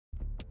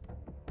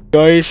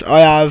Guys,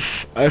 I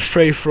have a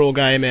free-for-all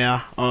game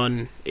here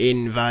on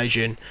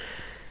Invasion,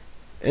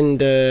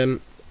 and I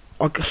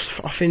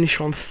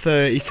finish on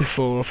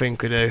 30-4. I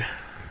think I do.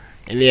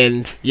 In the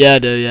end, yeah, I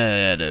do.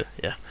 Yeah, I do.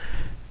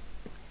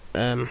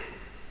 Yeah.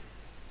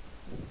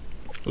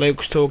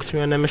 Luke's talking to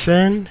me on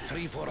MSN.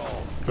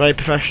 Very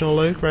professional,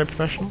 Luke. Very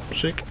professional.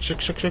 Sick. I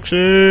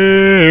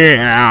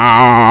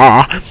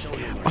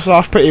start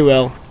off pretty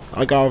well.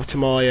 I go over to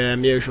my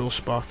usual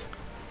spot.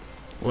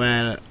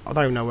 Where I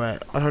don't know, I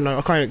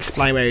can't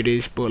explain where it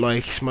is, but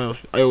like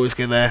I always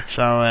get there,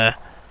 so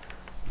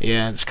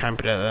yeah, just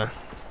camp it out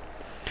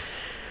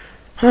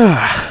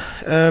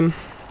there.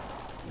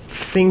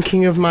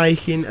 Thinking of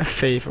making a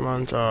FIFA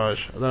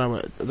montage. I don't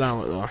know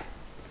what though.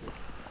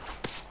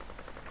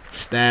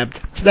 Stab.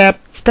 I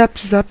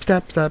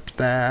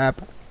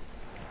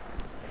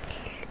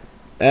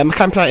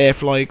camped out here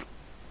for like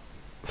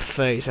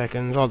 30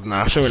 seconds, I don't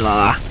know, something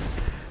like that.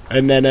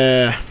 And then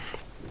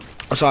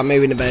I started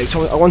moving about.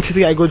 So I wanted to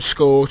get a good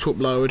score to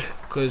upload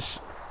because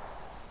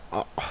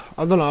I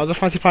don't know. I just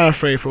fancy playing a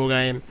free-for-all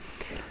game,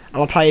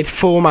 and I played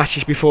 4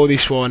 matches before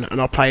this one, and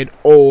I played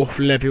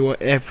awful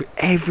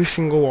every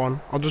single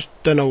one. I just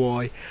don't know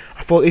why.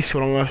 I thought this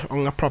one I'm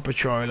gonna proper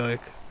try,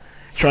 like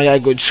try and get a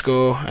good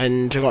score,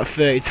 and I got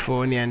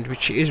 30-4 in the end,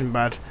 which isn't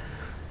bad.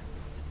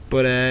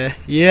 But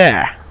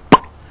yeah,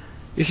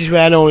 this is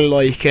where I normally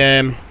like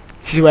camp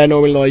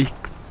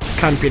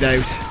it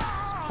out.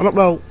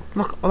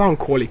 I don't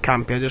call it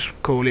camping, I just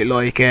call it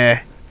like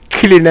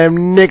killing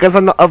them niggas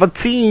on the other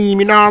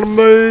team, you know what I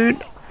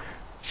mean?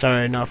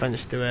 Sorry, no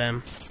offense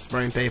to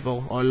brown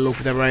people. I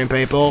love the brown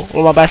people.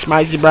 All my best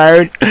mates are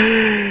brown.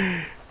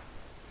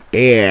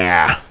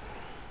 Yeah.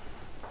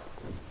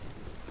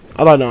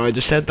 I don't know, I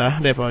just said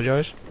that, I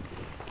apologise.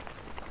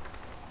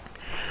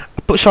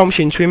 I put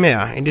something into him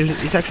here,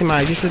 it takes him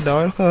ages to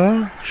die, look at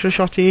that. Should have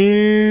shot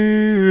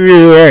him.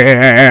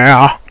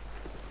 Yeah.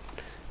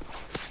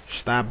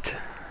 Stabbed.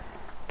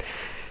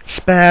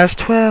 Spaz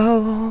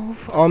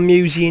 12. I'm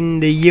using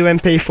the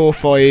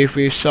UMP45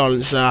 with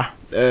silencer.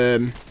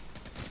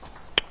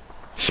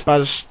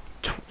 Spaz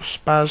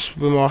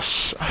with my,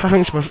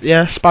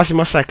 Spaz in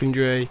my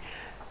secondary.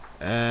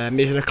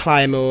 Using a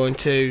claymore and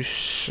 2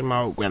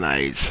 smoke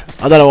grenades.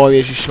 I don't know why I'm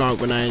using smoke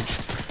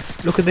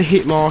grenades. Look at the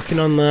hit marking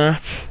on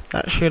that.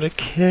 That should have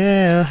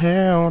killed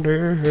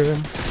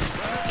him.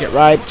 Get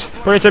raped.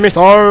 Pretty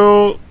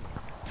missile.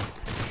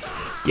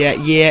 Yeah.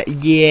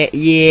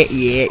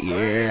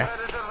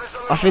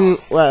 I think,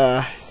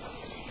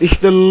 it's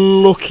the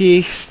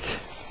luckiest.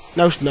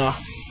 No, it's not.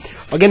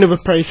 I get another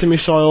Predator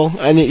missile,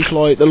 and it's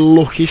like the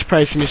luckiest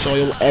Predator missile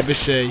you'll ever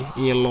see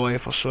in your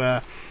life. I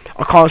swear.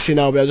 I can't see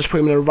now, but I just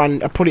put him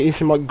in I put it in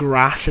some like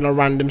grass in a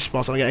random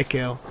spot, and I get a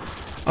kill.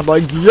 I'm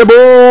like, yeah,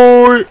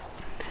 boy.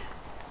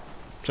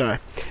 Sorry.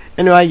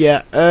 Anyway,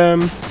 yeah.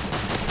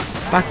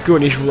 That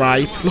gun is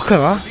ripe. Look at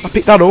that. I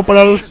picked that up, and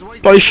I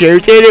just by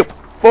shooting it,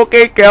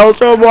 fucking kill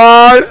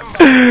someone.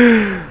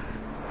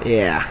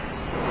 Yeah.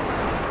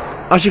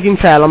 As you can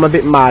tell, I'm a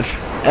bit mad.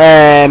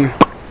 Don't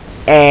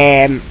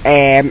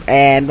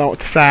know what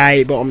to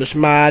say, but I'm just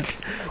mad.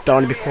 Don't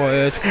want to be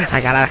quiet.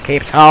 I gotta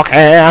keep talking.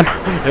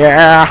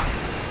 Yeah.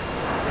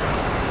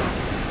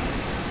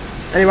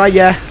 Anyway,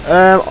 yeah.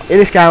 In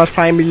this game, I was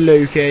playing with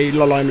Lukey,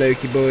 Lolime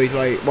Lukey boys,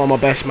 like one of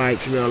my best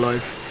mates in real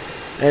life.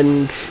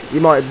 And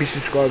you might be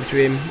subscribed to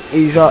him.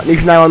 He's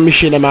now on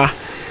Machinima.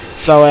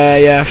 So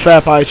yeah, fair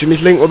play to him.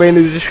 His link will be in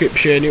the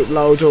description. He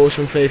uploads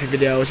awesome FIFA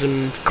videos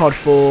and COD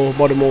 4,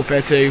 Modern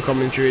Warfare 2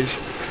 commentaries.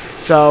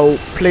 So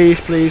please,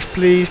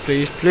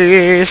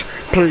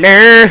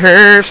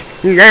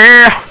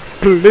 yeah,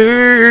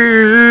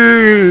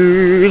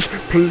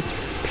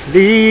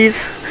 please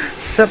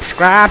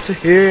subscribe to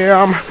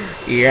him.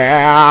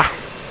 Yeah,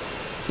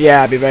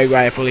 I'd be very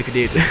grateful if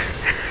you did.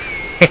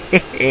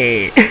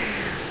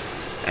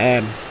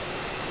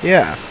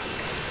 Yeah,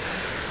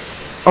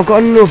 I've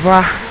got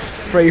another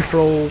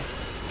free-for-all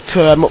to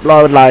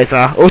upload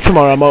later, or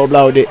tomorrow I might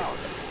upload it.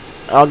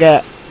 I'll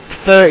get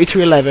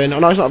 30-11. I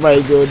know it's not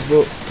very good,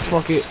 but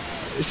fuck it,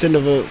 it's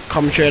another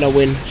commentary and I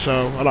win,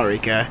 so I don't really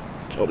care.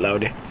 Just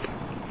upload it.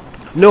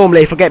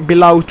 Normally, if I get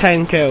below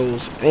 10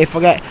 kills, if I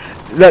get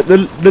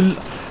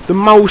the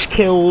most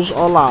kills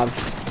I'll have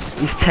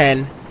is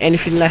 10.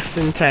 Anything less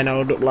than 10, I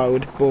would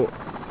upload. But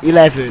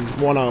 11,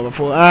 1 over. I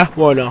thought,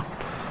 why not?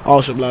 I'll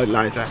also upload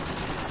later.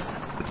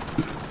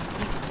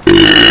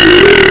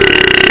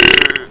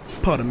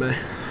 Pardon me.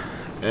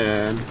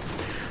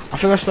 I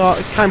think I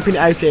started camping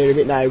out here a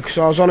bit now because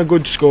I was on a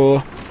good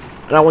score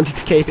and I wanted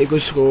to keep it a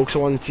good score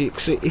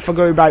because if I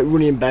go about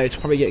running about I'll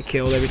probably get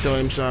killed every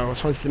time, so I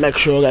just wanted to make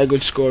sure I get a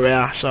good score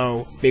here,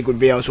 so be a good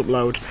video to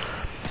upload.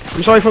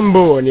 I'm sorry if I'm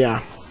boring,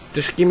 yeah.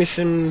 Just give me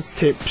some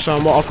tips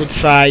on what I could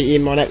say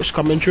in my next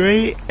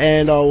commentary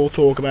and I will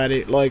talk about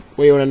it. Like,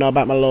 what you want to know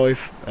about my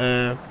life,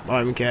 I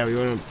don't even care what you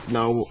want to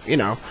know, you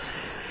know.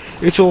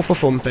 It's all for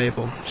fun,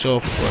 people. It's all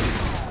for fun.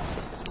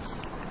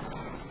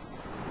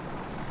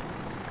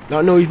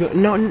 No,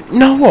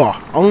 what?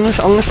 I'm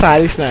gonna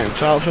say this now,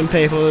 so some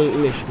people are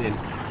listening.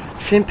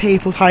 Some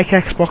people take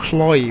Xbox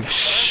Live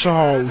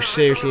so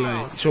seriously,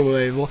 it's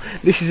unbelievable.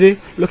 This is it.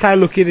 Look how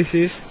lucky this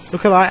is.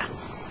 Look at that.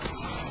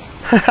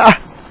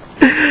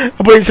 I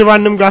put into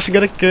random grass and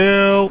get a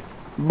kill.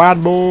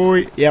 Bad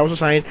boy. Yeah, what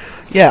was I saying?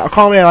 Yeah, I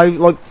can't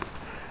believe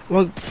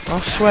I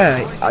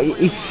swear, I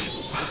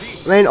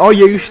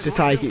used to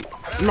take it.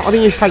 I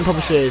didn't used to take it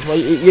proper serious, but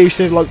it used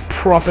to like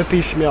proper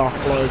piss me off.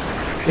 Like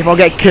if I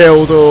get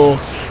killed or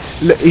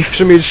if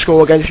somebody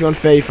score against me on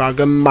FIFA, I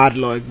go mad.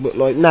 But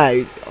like now,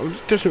 it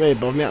doesn't really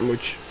bother me that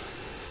much.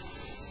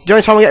 The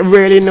only time I get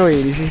really annoyed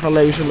is if I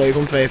lose a league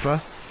on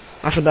FIFA.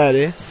 That's about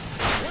it.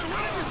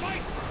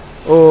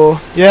 Or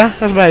yeah,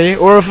 that's about it.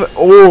 Or if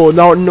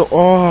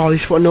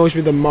this is what annoys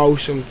me the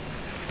most on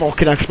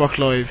fucking Xbox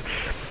Live.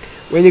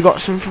 When you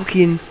got some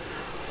fucking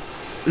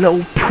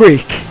little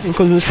prick and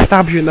comes and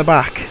stabs you in the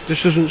back,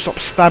 just doesn't stop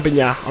stabbing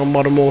you on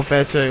Modern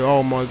Warfare 2.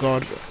 Oh my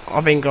god,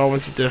 I think I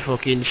wanted to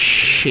fucking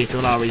shit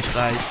all over his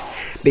face.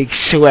 Big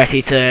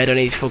sweaty turd on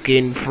his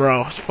fucking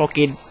frost.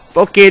 Fucking,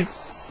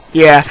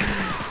 yeah.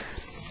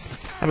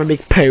 Have a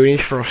big poo in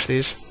his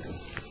frosties.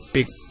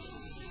 Big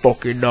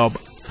fucking knob.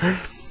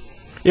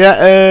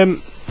 Yeah,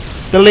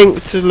 the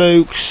link to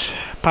Luke's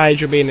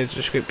page will be in the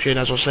description,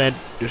 as I said.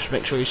 Just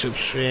make sure you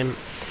subscribe.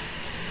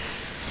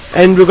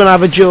 And we're gonna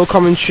have a dual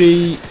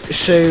commentary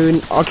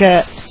soon. Oh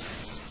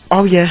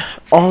yeah,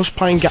 I was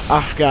playing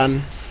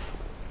Afghan,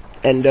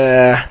 and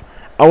I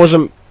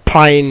wasn't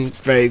playing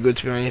very good,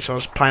 to be honest. I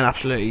was playing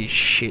absolutely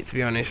shit, to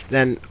be honest.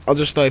 Then I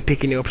just started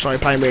picking it up, started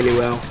playing really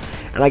well,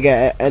 and I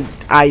get an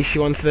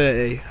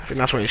AC-130. I think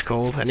that's what it's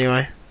called.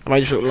 Anyway, I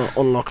just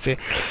unlocked it,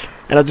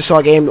 and I just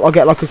start getting. I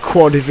get like a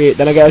quad of it,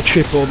 then I get a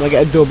triple, then I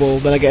get a double,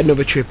 then I get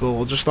another triple.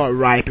 I'll just start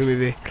raping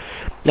with it.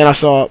 Then I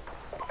start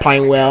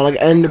playing well, like I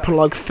end up at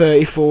like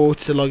 34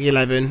 to like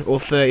 11 or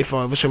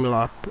 35 or something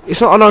like that.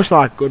 It's not, I know it's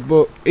not good,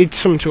 but it's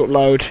something to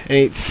upload and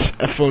it's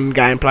a fun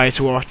gameplay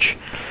to watch.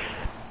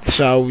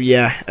 So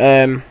yeah,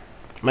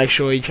 make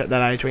sure you check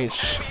that out when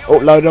it's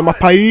uploaded on my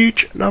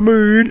page. I'm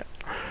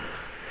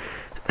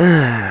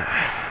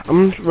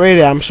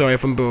sorry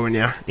if I'm boring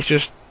you. It's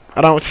just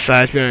I don't know what to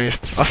say, to be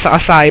honest. I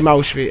say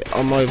most of it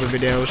on my other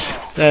videos.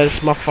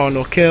 There's my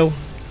final kill.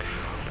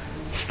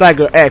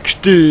 Stagger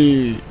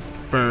XD.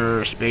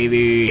 First,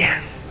 baby.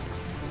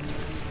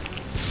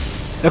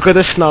 Look at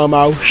the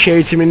snowmo,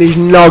 shoot him in his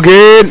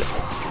noggin.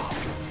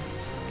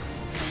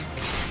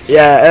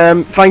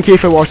 Yeah, thank you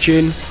for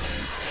watching.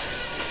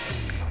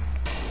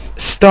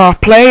 Star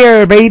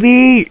player,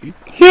 baby.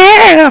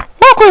 Yeah,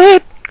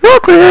 awkward.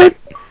 That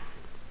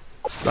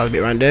was a bit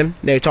random.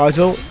 No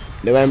title,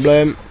 no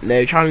emblem,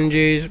 no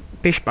challenges.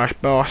 Bish bash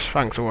boss.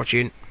 Thanks for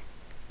watching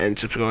and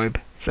subscribe.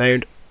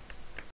 Sound.